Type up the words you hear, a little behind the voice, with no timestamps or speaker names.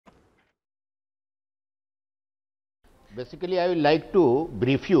Basically, I would like to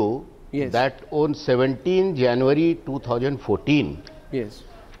brief you Yes. that on 17 January 2014, Yes.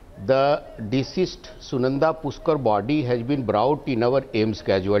 the deceased Sunanda Puskar body has been brought in our AIIMS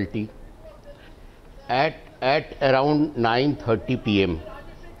casualty at around 9:30 p.m.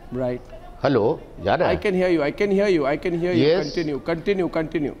 Right. Hello, जा रहा I है? can hear you. I can hear you. I can hear you. Yes.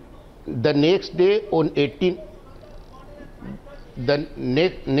 Continue. The next day on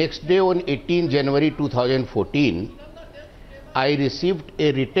 18 January 2014, I received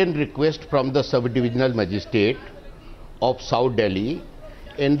a written request from the sub-divisional magistrate of South Delhi,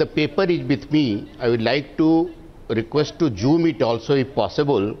 and the paper is with me. I would like to request to zoom it also if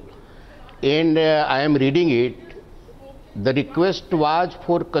possible, and I am reading it. The request was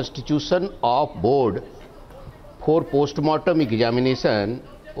for constitution of board for post-mortem examination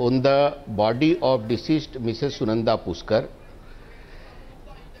on the body of deceased Mrs. Sunanda Puskar.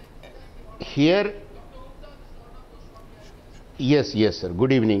 Here, yes, sir.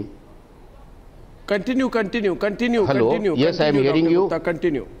 Good evening. Continue. Hello. Continue. Yes, I am hearing Dr. you. Gupta,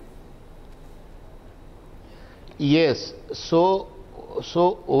 continue. Yes. So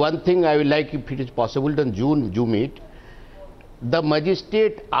one thing I would like, if it is possible, then zoom it. The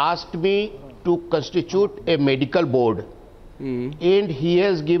magistrate asked me to constitute a medical board, and he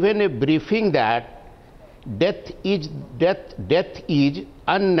has given a briefing that death is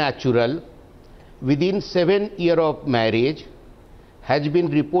unnatural within 7 years of marriage, has been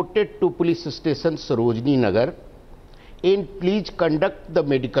reported to police station Sarojini Nagar, and please conduct the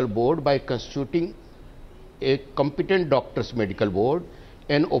medical board by constituting a competent doctor's medical board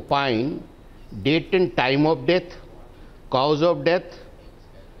and opine date and time of death, cause of death,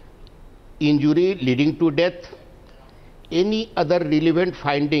 injury leading to death, any other relevant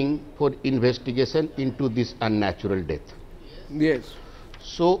finding for investigation into this unnatural death. Yes.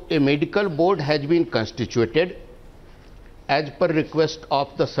 So a medical board has been constituted as per request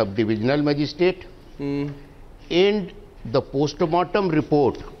of the sub-divisional magistrate, and the post-mortem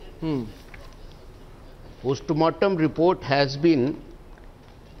report has been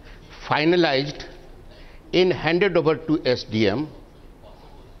finalized and handed over to SDM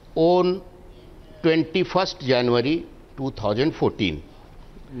on 21st January 2014.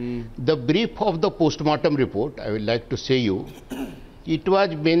 The brief of the post-mortem report, I would like to say you, it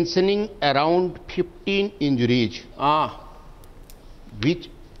was mentioning around 15 injuries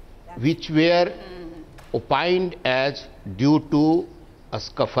which were opined as due to a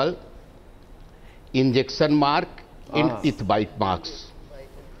scuffle, injection mark and teeth bite marks.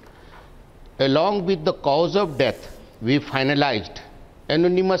 Along with the cause of death, we finalized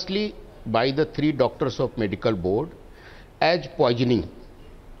anonymously by the 3 doctors of medical board as poisoning.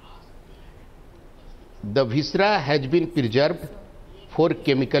 The viscera has been preserved for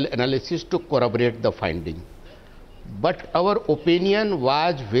chemical analysis to corroborate the finding. But our opinion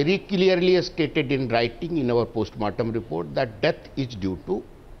was very clearly stated in writing in our post-mortem report that death is due to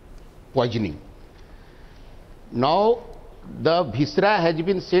poisoning. Now, the viscera has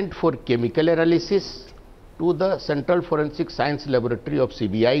been sent for chemical analysis to the Central Forensic Science Laboratory of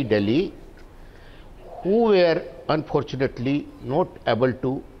CBI Delhi, who were unfortunately not able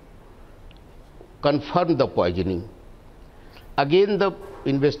to confirm the poisoning. Again, the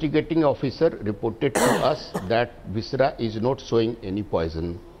investigating officer reported to us that viscera is not showing any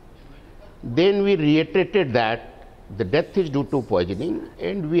poison. Then we reiterated that the death is due to poisoning,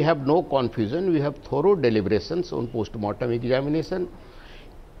 and we have no confusion. We have thorough deliberations on post-mortem examination,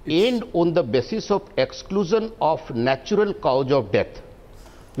 and on the basis of exclusion of natural cause of death,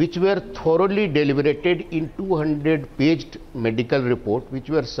 which were thoroughly deliberated in 200-paged medical report, which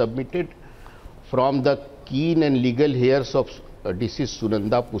were submitted from the keen and legal hairs of deceased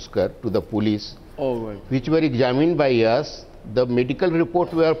Sunanda Puskar to the police, which were examined by us. The medical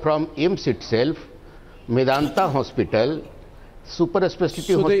report were from AIIMS itself, Medanta Hospital, Super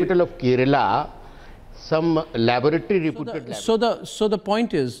Specialty Hospital of Kerala, some laboratory reputed. So the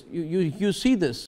point is, you see this.